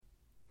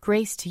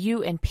Grace to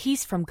you and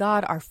peace from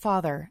God our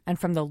Father and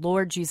from the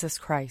Lord Jesus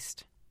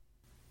Christ.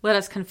 Let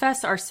us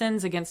confess our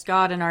sins against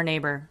God and our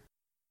neighbor.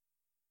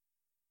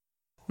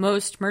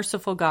 Most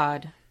merciful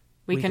God,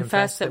 we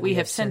confess that we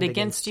have sinned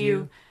against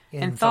you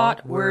in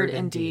thought, word,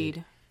 and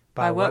deed,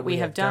 by what we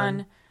have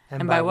done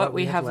and by what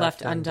we have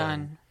left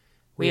undone.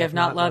 We have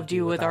not loved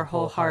you with our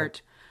whole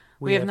heart.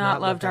 We have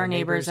not loved our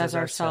neighbors as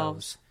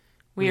ourselves.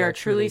 We are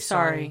truly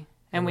sorry,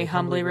 and we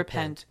humbly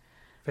repent.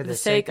 For the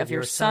sake of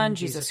your Son,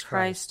 Jesus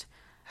Christ,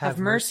 have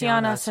mercy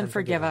on us and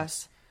forgive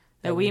us,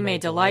 that we may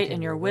delight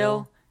in your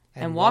will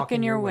and walk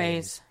in your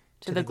ways,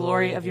 to the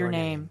glory of your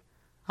name.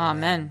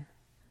 Amen.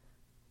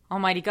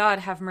 Almighty God,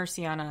 have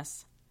mercy on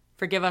us.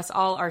 Forgive us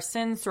all our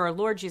sins through our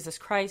Lord Jesus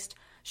Christ.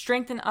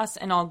 Strengthen us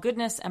in all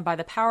goodness, and by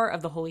the power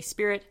of the Holy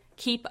Spirit,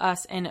 keep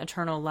us in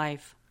eternal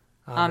life.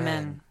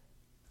 Amen.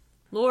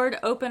 Lord,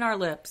 open our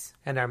lips,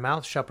 and our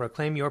mouth shall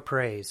proclaim your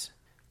praise.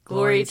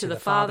 Glory to the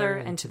Father,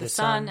 and to the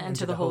Son, and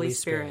to the Holy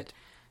Spirit,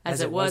 as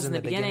it was in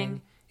the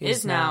beginning,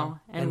 is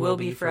now, and will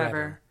be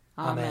forever.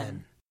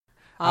 Amen.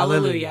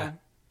 Alleluia.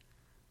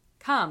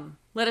 Come,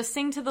 let us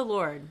sing to the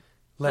Lord.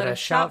 Let us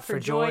shout for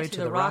joy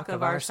to the rock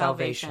of our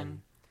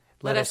salvation.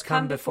 Let us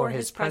come before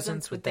his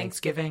presence with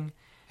thanksgiving,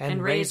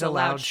 and raise a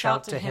loud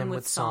shout to him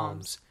with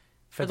psalms.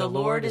 For the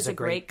Lord is a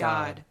great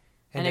God,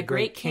 and a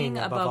great King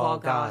above all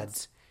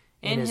gods.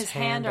 In his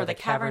hand are the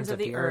caverns of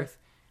the earth,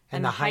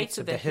 and the heights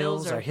of the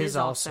hills are his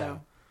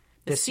also.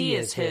 The sea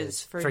is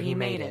his, for he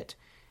made it,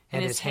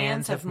 and his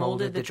hands have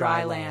molded the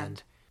dry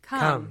land.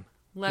 Come,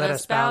 let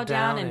us bow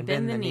down and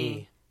bend the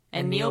knee,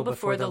 and kneel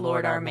before the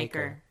Lord our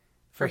Maker.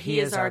 For he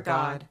is our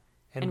God,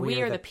 and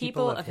we are the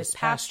people of his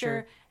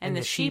pasture and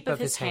the sheep of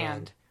his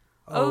hand.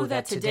 Oh,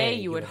 that today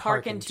you would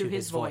hearken to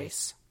his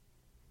voice.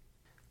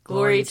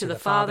 Glory to the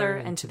Father,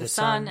 and to the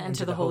Son, and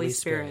to the Holy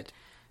Spirit,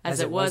 as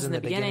it was in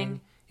the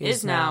beginning,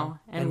 is now,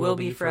 and will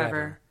be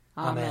forever.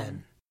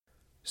 Amen.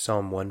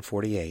 Psalm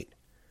 148.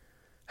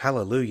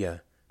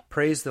 Hallelujah!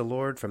 Praise the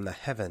Lord from the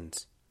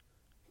heavens.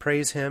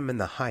 Praise him in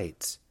the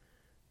heights.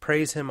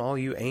 Praise him, all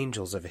you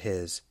angels of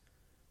his.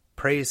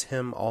 Praise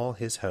him, all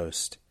his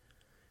host.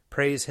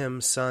 Praise him,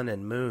 sun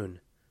and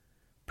moon.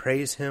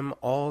 Praise him,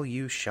 all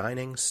you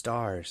shining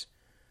stars.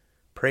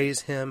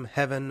 Praise him,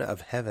 heaven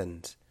of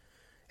heavens,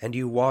 and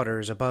you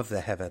waters above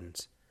the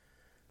heavens.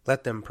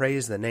 Let them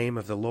praise the name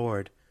of the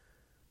Lord,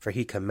 for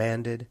he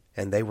commanded,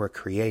 and they were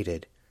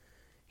created.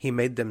 He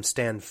made them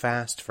stand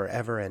fast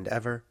forever and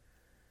ever.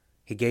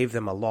 He gave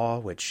them a law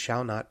which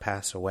shall not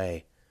pass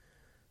away.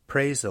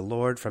 Praise the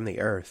Lord from the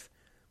earth,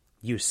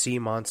 you sea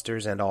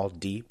monsters and all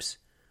deeps,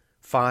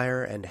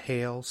 fire and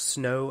hail,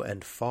 snow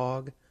and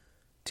fog,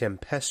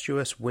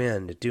 tempestuous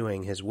wind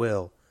doing his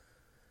will,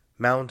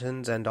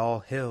 mountains and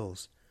all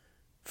hills,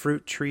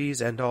 fruit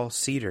trees and all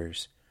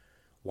cedars,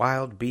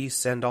 wild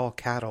beasts and all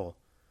cattle,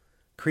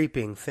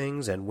 creeping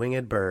things and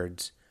winged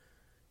birds,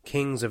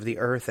 kings of the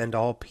earth and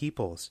all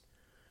peoples,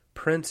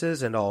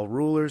 princes and all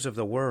rulers of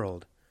the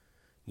world,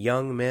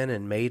 young men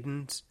and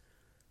maidens,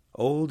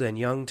 old and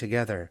young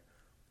together.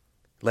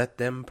 Let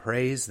them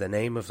praise the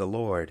name of the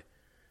Lord,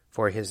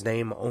 for his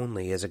name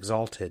only is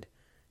exalted.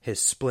 His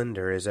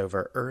splendor is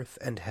over earth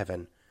and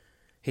heaven.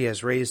 He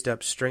has raised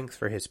up strength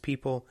for his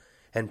people,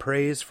 and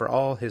praise for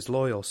all his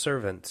loyal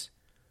servants.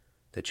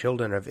 The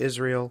children of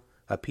Israel,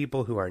 a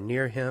people who are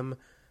near him.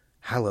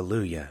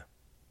 Hallelujah.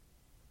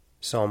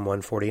 Psalm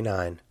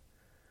 149.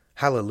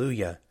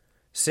 Hallelujah!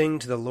 Sing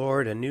to the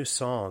Lord a new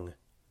song.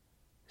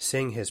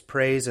 Sing his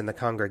praise in the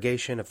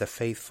congregation of the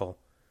faithful.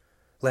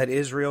 Let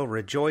Israel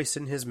rejoice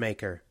in his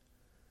Maker.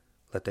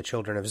 Let the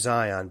children of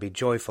Zion be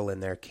joyful in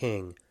their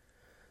King.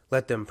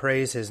 Let them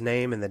praise his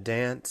name in the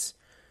dance.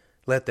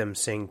 Let them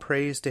sing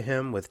praise to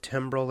him with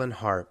timbrel and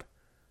harp.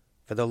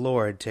 For the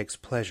Lord takes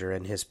pleasure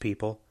in his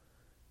people,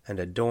 and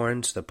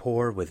adorns the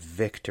poor with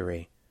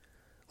victory.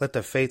 Let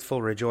the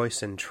faithful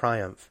rejoice in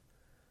triumph.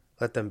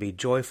 Let them be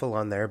joyful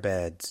on their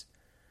beds.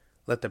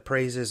 Let the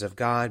praises of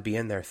God be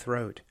in their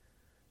throat,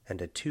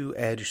 and a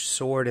two-edged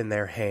sword in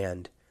their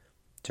hand,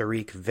 to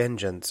wreak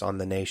vengeance on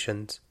the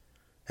nations,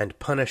 and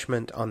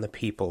punishment on the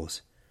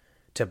peoples,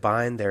 to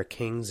bind their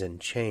kings in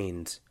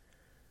chains,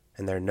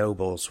 and their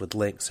nobles with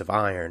links of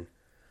iron,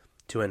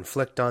 to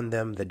inflict on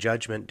them the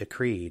judgment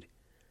decreed.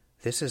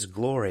 This is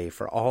glory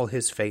for all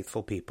his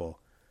faithful people.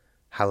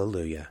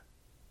 Hallelujah.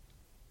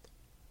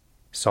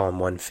 Psalm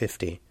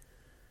 150.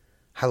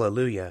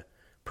 Hallelujah!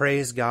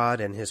 Praise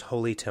God in his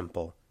holy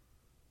temple.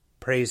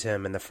 Praise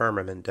him in the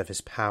firmament of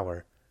his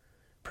power.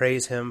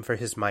 Praise him for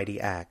his mighty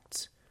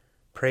acts.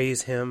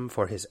 Praise him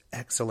for his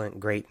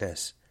excellent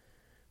greatness.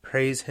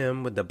 Praise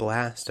him with the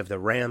blast of the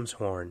ram's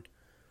horn.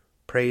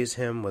 Praise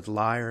him with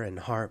lyre and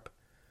harp.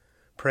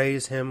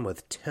 Praise him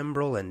with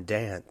timbrel and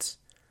dance.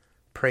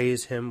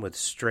 Praise him with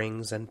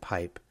strings and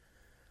pipe.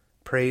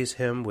 Praise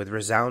him with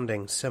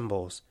resounding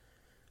cymbals.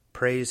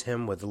 Praise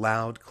him with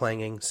loud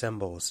clanging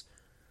cymbals.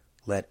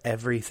 Let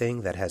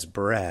everything that has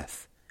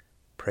breath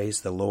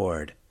praise the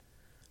Lord.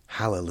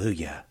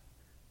 Hallelujah.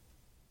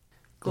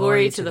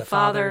 Glory to the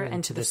Father,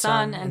 and to the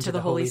Son, and to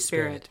the Holy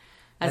Spirit,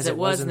 as it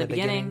was in the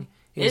beginning,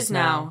 is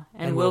now,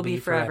 and will be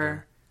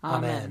forever.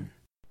 Amen.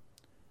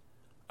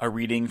 A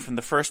reading from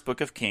the first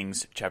book of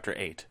Kings, chapter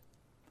 8.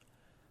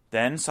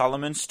 Then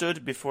Solomon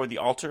stood before the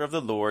altar of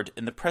the Lord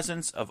in the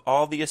presence of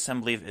all the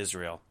assembly of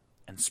Israel,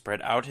 and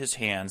spread out his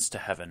hands to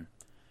heaven.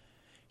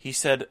 He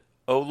said,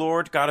 O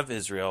Lord God of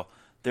Israel,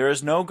 there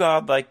is no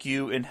God like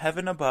you in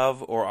heaven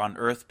above or on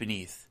earth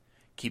beneath,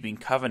 keeping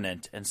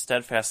covenant and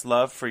steadfast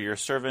love for your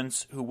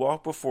servants who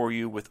walk before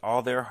you with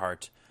all their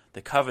heart,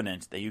 the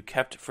covenant that you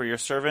kept for your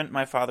servant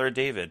my father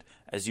David,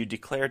 as you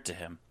declared to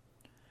him.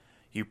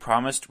 You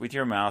promised with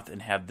your mouth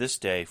and have this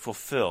day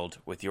fulfilled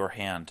with your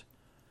hand.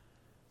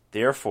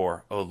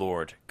 Therefore, O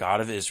Lord,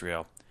 God of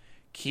Israel,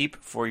 keep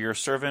for your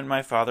servant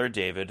my father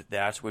David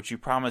that which you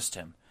promised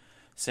him,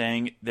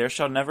 saying, There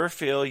shall never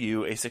fail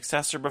you a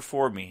successor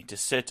before me to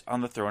sit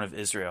on the throne of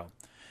Israel,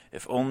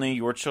 if only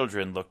your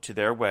children look to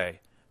their way,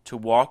 to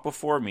walk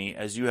before me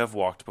as you have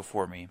walked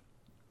before me.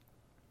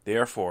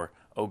 Therefore,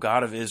 O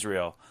God of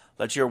Israel,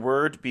 let your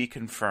word be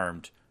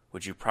confirmed,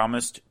 which you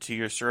promised to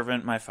your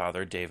servant my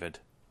father David.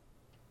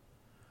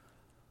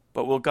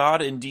 But will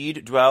God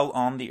indeed dwell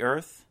on the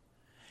earth?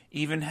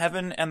 Even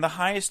heaven and the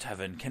highest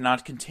heaven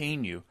cannot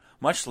contain you,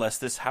 much less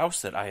this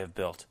house that I have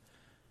built.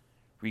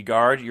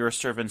 Regard your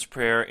servant's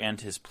prayer and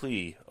his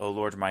plea, O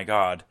Lord my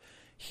God,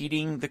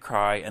 heeding the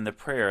cry and the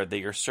prayer that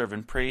your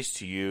servant prays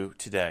to you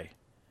today,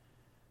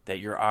 that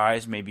your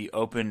eyes may be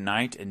open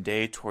night and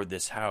day toward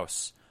this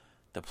house,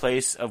 the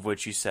place of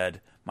which you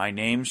said, My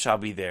name shall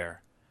be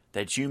there,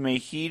 that you may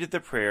heed the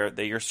prayer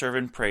that your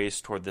servant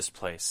prays toward this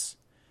place.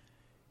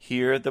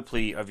 Hear the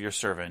plea of your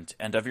servant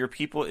and of your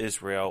people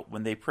Israel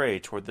when they pray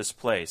toward this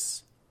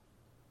place.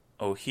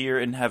 O hear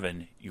in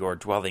heaven your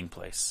dwelling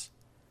place.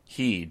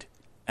 Heed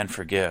and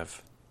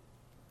forgive.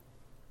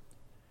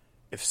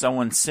 If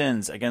someone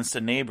sins against a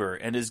neighbor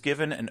and is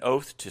given an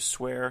oath to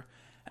swear,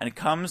 and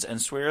comes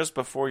and swears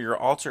before your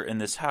altar in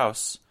this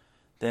house,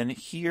 then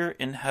hear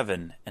in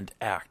heaven and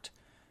act,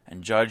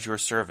 and judge your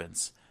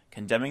servants,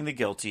 condemning the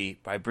guilty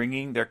by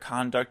bringing their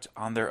conduct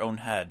on their own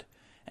head,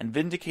 and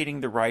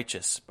vindicating the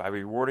righteous by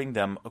rewarding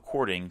them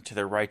according to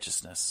their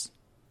righteousness.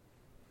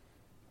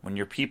 When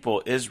your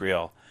people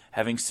Israel,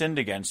 having sinned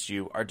against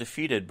you, are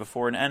defeated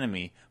before an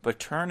enemy, but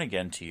turn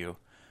again to you,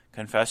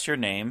 confess your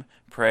name,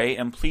 pray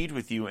and plead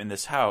with you in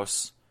this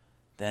house,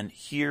 then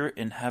hear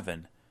in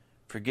heaven,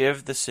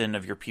 forgive the sin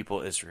of your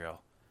people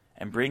Israel,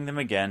 and bring them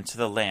again to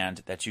the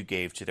land that you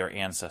gave to their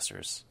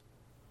ancestors.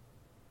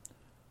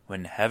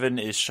 When heaven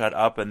is shut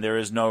up and there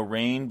is no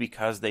rain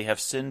because they have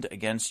sinned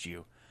against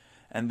you,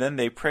 and then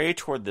they pray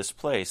toward this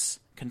place,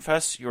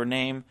 confess your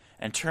name,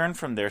 and turn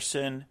from their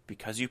sin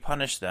because you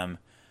punish them,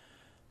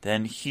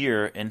 then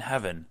hear in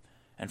heaven,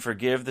 and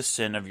forgive the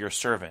sin of your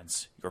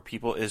servants, your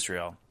people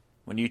Israel,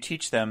 when you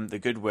teach them the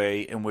good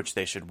way in which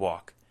they should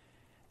walk,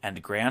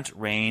 and grant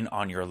rain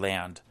on your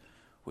land,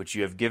 which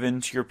you have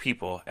given to your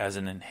people as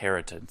an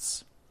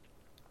inheritance.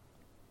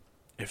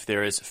 If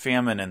there is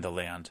famine in the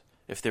land,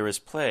 if there is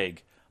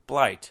plague,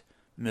 blight,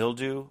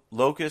 mildew,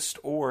 locust,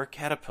 or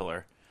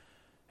caterpillar,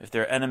 if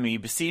their enemy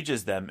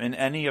besieges them in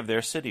any of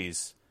their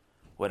cities,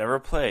 whatever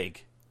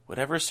plague,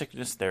 whatever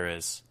sickness there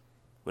is,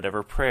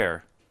 whatever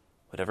prayer,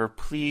 whatever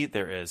plea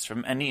there is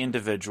from any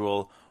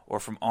individual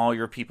or from all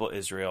your people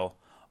Israel,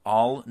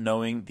 all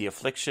knowing the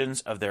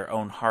afflictions of their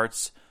own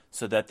hearts,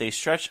 so that they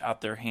stretch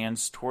out their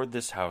hands toward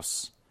this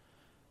house,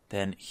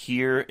 then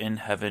hear in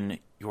heaven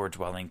your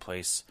dwelling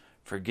place,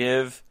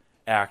 forgive,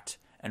 act,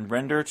 and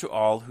render to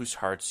all whose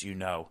hearts you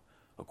know,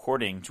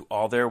 according to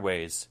all their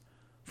ways,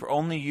 for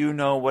only you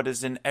know what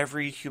is in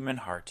every human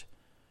heart,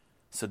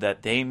 so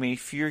that they may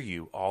fear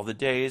you all the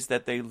days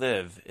that they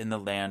live in the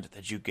land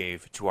that you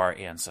gave to our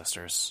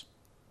ancestors.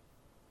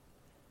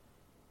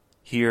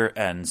 Here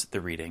ends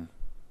the reading.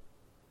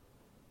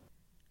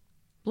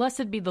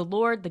 Blessed be the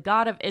Lord, the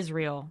God of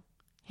Israel.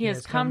 He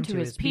has come to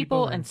his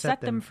people and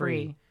set them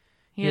free.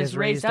 He has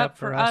raised up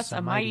for us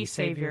a mighty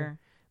Savior,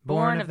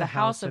 born of the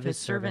house of his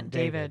servant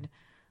David.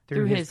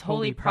 Through his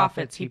holy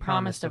prophets he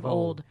promised of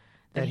old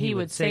that he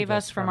would save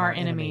us from our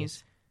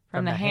enemies,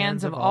 from the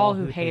hands of all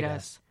who hate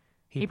us.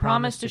 He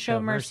promised to show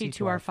mercy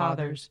to our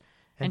fathers,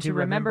 and to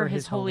remember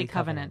his holy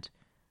covenant.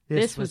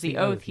 This was the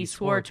oath he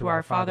swore to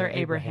our father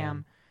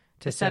Abraham,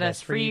 to set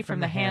us free from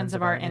the hands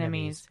of our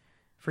enemies,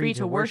 free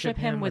to worship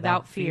him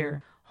without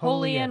fear,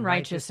 holy and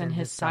righteous in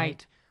his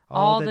sight,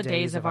 all the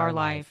days of our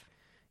life.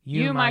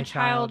 You, my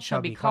child,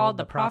 shall be called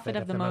the prophet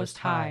of the Most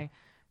High,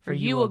 for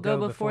you will go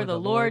before the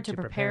Lord to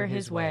prepare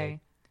his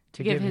way,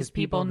 to give his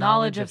people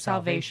knowledge of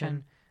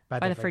salvation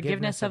by the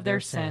forgiveness of their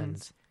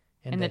sins.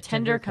 In the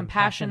tender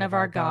compassion of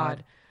our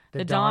God,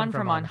 the dawn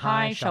from on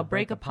high shall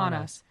break upon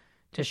us,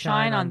 to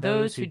shine on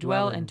those who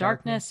dwell in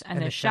darkness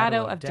and the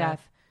shadow of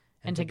death,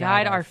 and to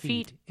guide our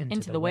feet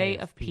into the way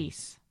of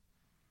peace.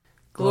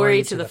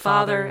 Glory to the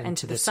Father, and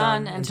to the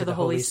Son, and to the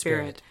Holy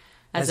Spirit,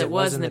 as it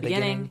was in the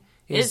beginning,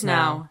 is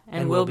now,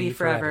 and will be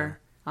forever.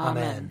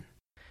 Amen.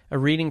 A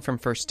reading from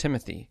 1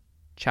 Timothy,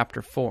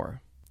 chapter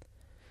 4.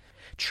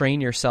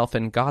 Train yourself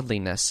in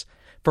godliness,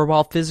 for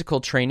while physical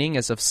training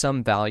is of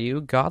some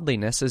value,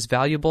 godliness is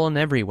valuable in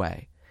every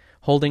way,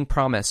 holding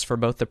promise for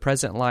both the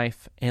present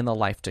life and the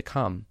life to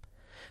come.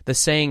 The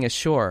saying is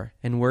sure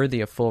and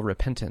worthy of full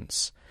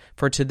repentance.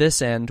 For to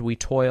this end we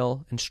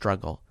toil and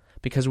struggle,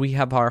 because we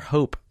have our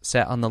hope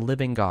set on the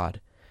living God,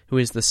 who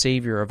is the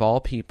Savior of all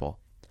people,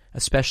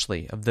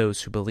 especially of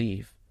those who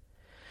believe.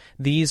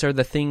 These are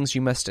the things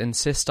you must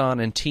insist on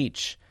and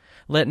teach.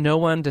 Let no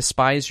one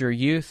despise your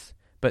youth,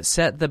 but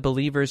set the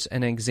believers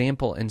an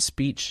example in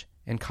speech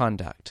and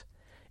conduct,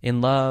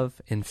 in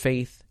love, in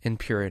faith, in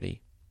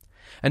purity.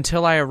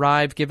 Until I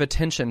arrive, give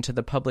attention to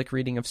the public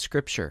reading of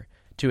Scripture,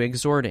 to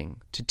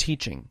exhorting, to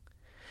teaching.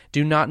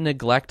 Do not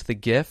neglect the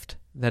gift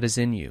that is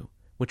in you,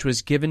 which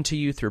was given to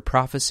you through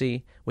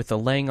prophecy with the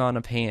laying on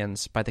of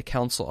hands by the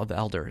council of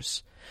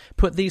elders.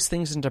 Put these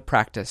things into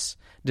practice,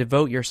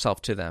 devote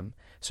yourself to them,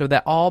 so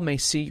that all may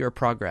see your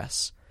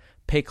progress.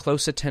 Pay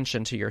close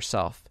attention to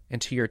yourself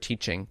and to your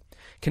teaching.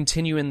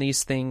 Continue in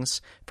these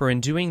things, for in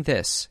doing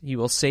this you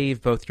will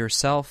save both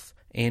yourself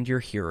and your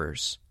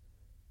hearers.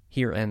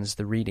 Here ends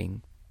the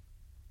reading.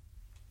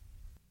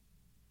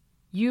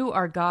 You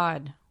are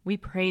God, we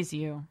praise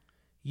you.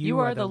 You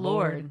are the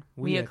Lord,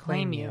 we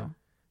acclaim you.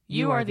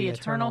 You are the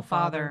eternal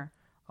Father,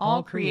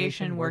 all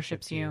creation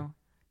worships you.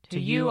 To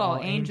you all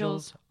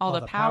angels, all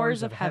the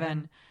powers of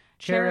heaven,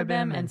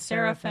 cherubim and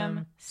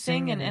seraphim,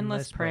 sing in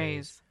endless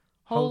praise.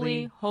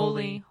 Holy,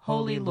 holy,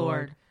 holy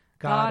Lord,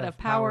 God of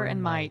power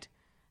and might,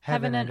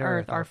 heaven and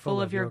earth are full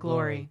of your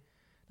glory.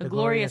 The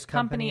glorious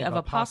company of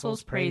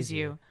apostles praise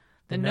you.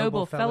 The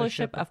noble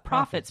fellowship of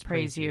prophets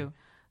praise you.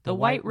 The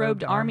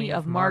white-robed army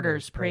of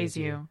martyrs praise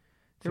you.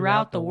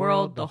 Throughout the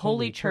world the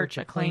holy church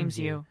acclaims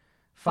you.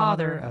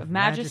 Father of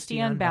majesty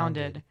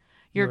unbounded,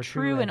 your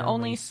true and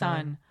only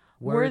Son,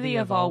 worthy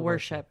of all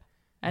worship,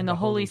 and the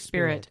Holy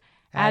Spirit,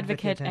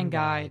 advocate and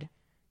guide.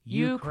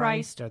 You,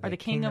 Christ, are the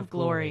King of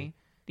glory,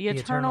 the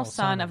eternal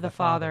Son of the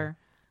Father.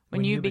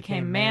 When you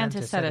became man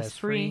to set us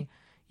free,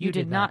 you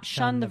did not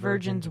shun the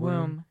Virgin's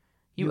womb.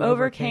 You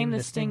overcame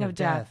the sting of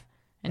death,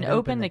 and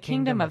opened the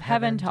kingdom of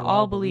heaven to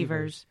all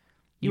believers.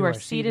 You are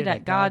seated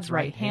at God's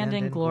right hand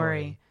in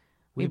glory.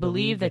 We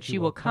believe that you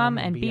will come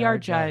and be our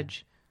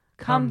judge.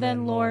 Come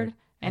then, Lord,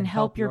 and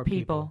help your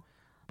people,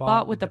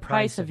 bought with the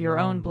price of your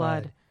own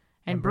blood,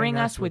 and bring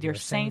us with your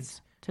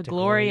saints to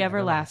glory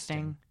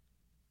everlasting.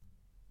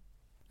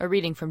 A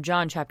reading from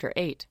John chapter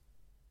 8.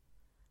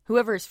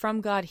 Whoever is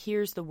from God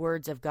hears the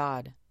words of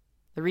God.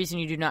 The reason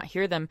you do not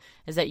hear them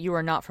is that you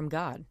are not from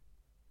God.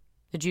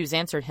 The Jews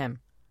answered him,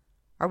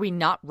 Are we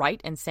not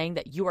right in saying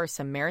that you are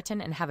Samaritan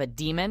and have a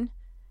demon?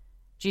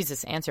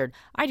 Jesus answered,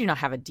 I do not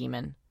have a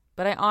demon,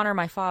 but I honor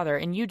my Father,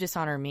 and you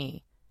dishonor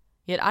me.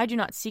 Yet I do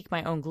not seek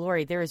my own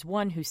glory. There is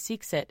one who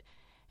seeks it,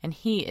 and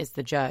he is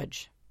the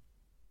judge.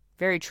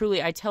 Very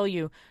truly I tell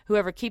you,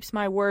 whoever keeps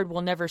my word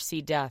will never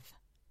see death.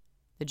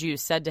 The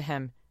Jews said to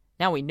him,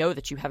 Now we know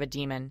that you have a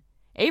demon.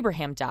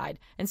 Abraham died,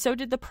 and so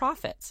did the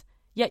prophets.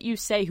 Yet you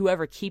say,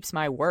 Whoever keeps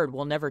my word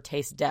will never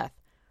taste death.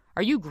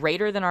 Are you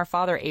greater than our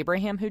father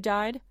Abraham who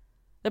died?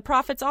 The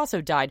prophets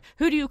also died.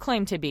 Who do you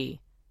claim to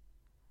be?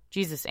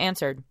 Jesus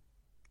answered,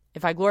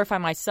 If I glorify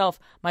myself,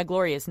 my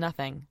glory is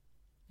nothing.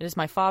 It is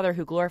my Father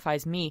who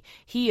glorifies me,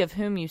 he of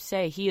whom you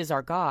say he is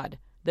our God,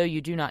 though you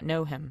do not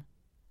know him.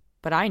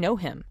 But I know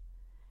him.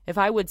 If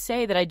I would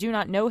say that I do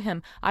not know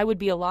him, I would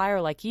be a liar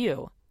like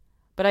you.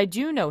 But I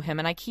do know him,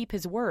 and I keep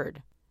his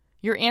word.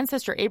 Your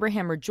ancestor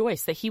Abraham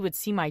rejoiced that he would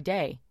see my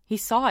day. He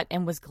saw it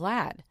and was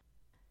glad.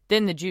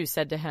 Then the Jews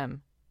said to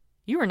him,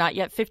 You are not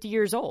yet 50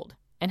 years old,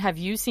 and have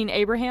you seen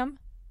Abraham?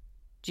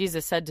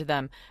 Jesus said to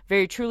them,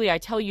 Very truly I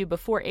tell you,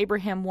 before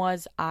Abraham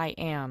was, I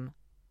am.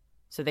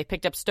 So they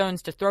picked up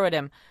stones to throw at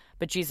him,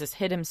 but Jesus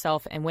hid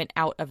himself and went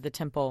out of the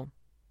temple.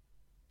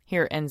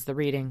 Here ends the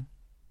reading.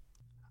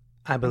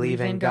 I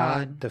believe in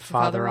God, the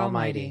Father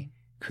Almighty,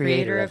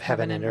 creator of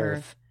heaven and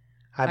earth.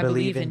 I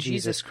believe in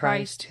Jesus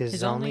Christ,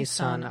 his only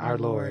Son, our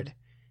Lord.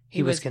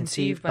 He was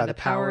conceived by the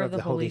power of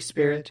the Holy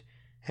Spirit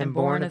and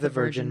born of the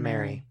Virgin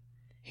Mary.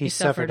 He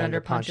suffered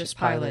under Pontius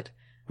Pilate,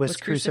 was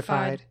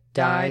crucified,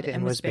 died,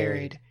 and was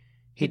buried.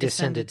 He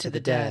descended to the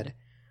dead.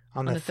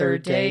 On the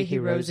third day he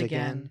rose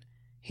again.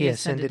 He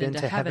ascended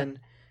into heaven,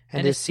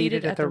 and is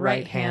seated at the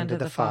right hand of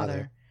the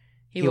Father.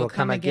 He will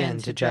come again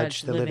to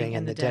judge the living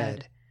and the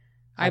dead.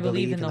 I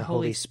believe in the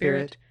Holy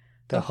Spirit,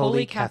 the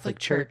Holy Catholic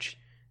Church,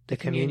 the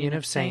communion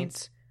of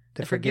saints,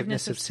 the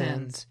forgiveness of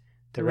sins,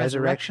 the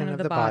resurrection of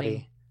the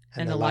body,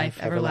 and the life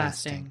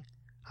everlasting.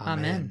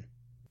 Amen.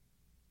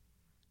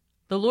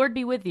 The Lord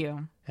be with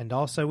you. And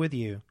also with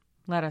you.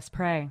 Let us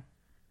pray.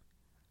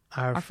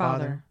 Our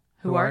Father,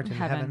 who art in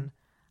heaven,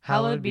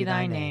 hallowed be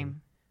thy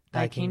name.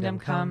 Thy kingdom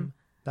come,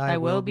 thy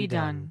will be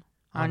done,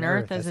 on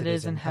earth as it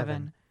is in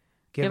heaven.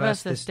 Give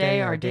us this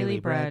day our daily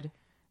bread,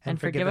 and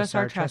forgive us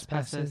our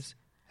trespasses,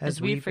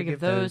 as we forgive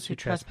those who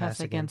trespass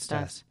against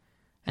us.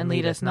 And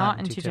lead us not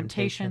into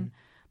temptation,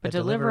 but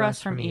deliver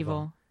us from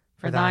evil.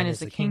 For thine is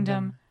the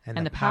kingdom,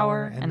 and the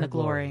power, and the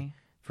glory,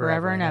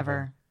 forever and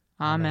ever.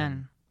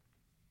 Amen.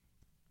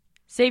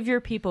 Save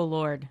your people,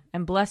 Lord,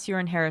 and bless your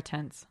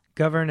inheritance.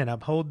 Govern and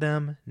uphold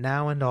them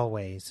now and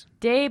always.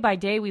 Day by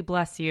day we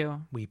bless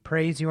you. We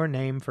praise your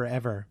name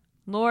forever.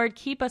 Lord,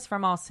 keep us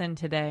from all sin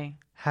today.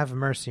 Have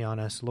mercy on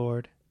us,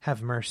 Lord.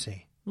 Have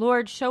mercy.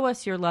 Lord, show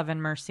us your love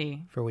and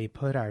mercy. For we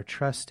put our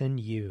trust in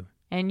you.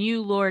 And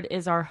you, Lord,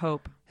 is our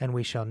hope. And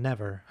we shall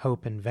never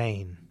hope in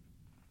vain.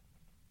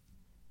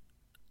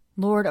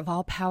 Lord of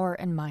all power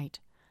and might,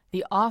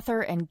 the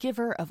author and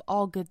giver of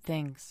all good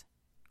things,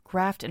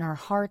 graft in our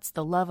hearts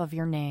the love of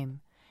your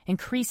name.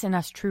 Increase in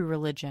us true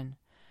religion.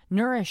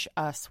 Nourish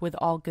us with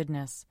all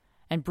goodness,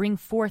 and bring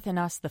forth in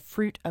us the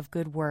fruit of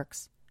good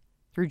works.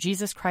 Through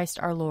Jesus Christ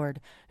our Lord,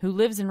 who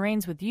lives and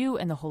reigns with you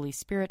and the Holy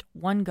Spirit,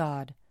 one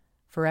God,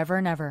 forever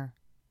and ever.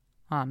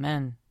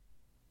 Amen.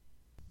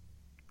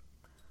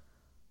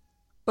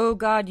 O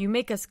God, you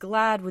make us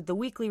glad with the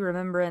weekly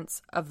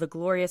remembrance of the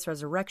glorious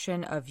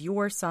resurrection of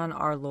your Son,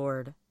 our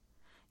Lord.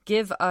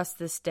 Give us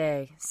this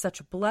day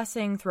such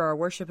blessing through our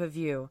worship of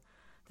you,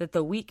 that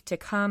the week to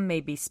come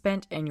may be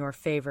spent in your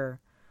favor.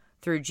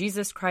 Through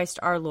Jesus Christ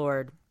our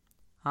Lord.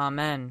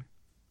 Amen.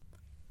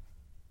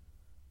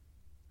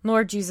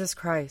 Lord Jesus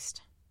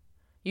Christ,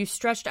 you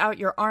stretched out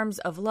your arms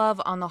of love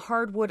on the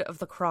hard wood of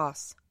the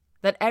cross,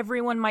 that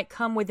everyone might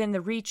come within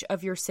the reach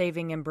of your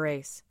saving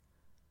embrace.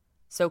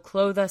 So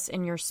clothe us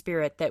in your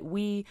Spirit, that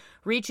we,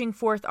 reaching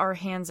forth our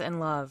hands in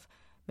love,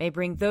 may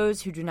bring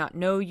those who do not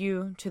know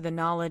you to the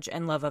knowledge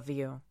and love of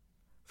you.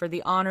 For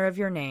the honor of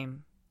your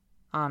name.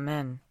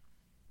 Amen.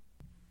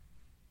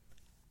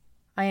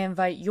 I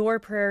invite your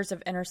prayers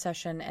of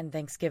intercession and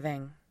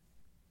thanksgiving.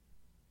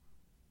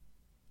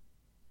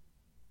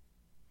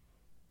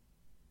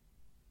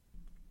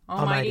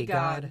 Almighty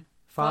God,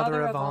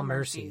 Father of all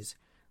mercies,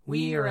 we,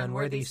 your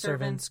unworthy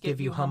servants, give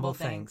you humble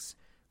thanks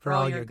for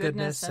all your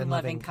goodness and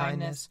loving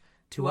kindness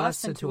to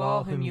us and to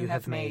all whom you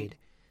have made.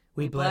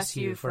 We bless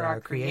you for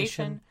our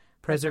creation,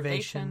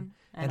 preservation,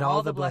 and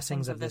all the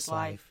blessings of this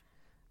life,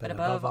 but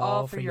above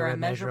all for your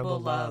immeasurable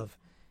love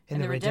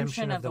in the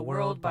redemption of the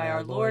world by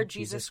our Lord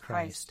Jesus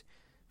Christ,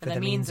 for the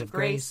means of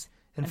grace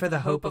and for the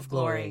hope of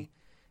glory.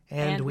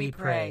 And we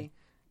pray,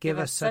 give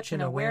us such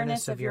an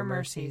awareness of your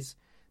mercies,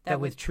 that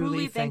with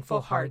truly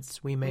thankful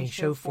hearts we may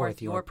show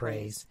forth your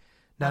praise,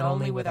 not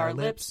only with our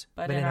lips,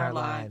 but in our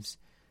lives,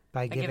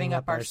 by giving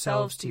up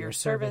ourselves to your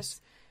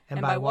service,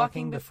 and by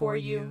walking before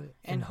you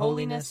in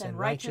holiness and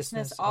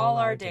righteousness all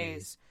our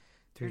days,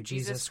 through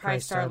Jesus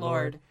Christ our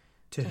Lord,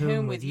 to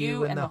whom with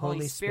you and the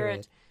Holy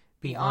Spirit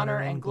be honor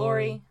and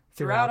glory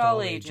throughout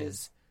all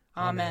ages.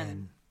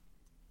 Amen.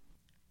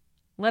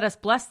 Let us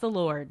bless the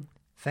Lord.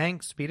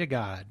 Thanks be to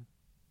God.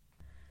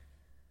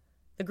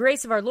 The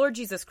grace of our Lord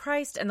Jesus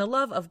Christ, and the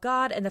love of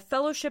God, and the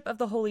fellowship of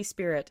the Holy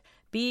Spirit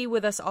be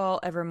with us all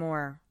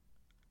evermore.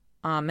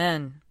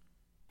 Amen.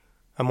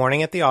 A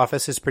Morning at the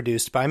Office is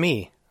produced by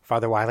me,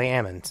 Father Wiley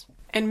Ammons.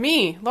 And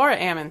me, Laura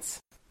Ammons.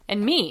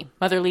 And me,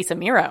 Mother Lisa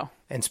Meirow.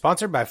 And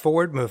sponsored by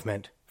Forward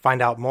Movement.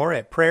 Find out more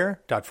at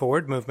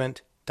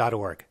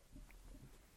prayer.forwardmovement.org.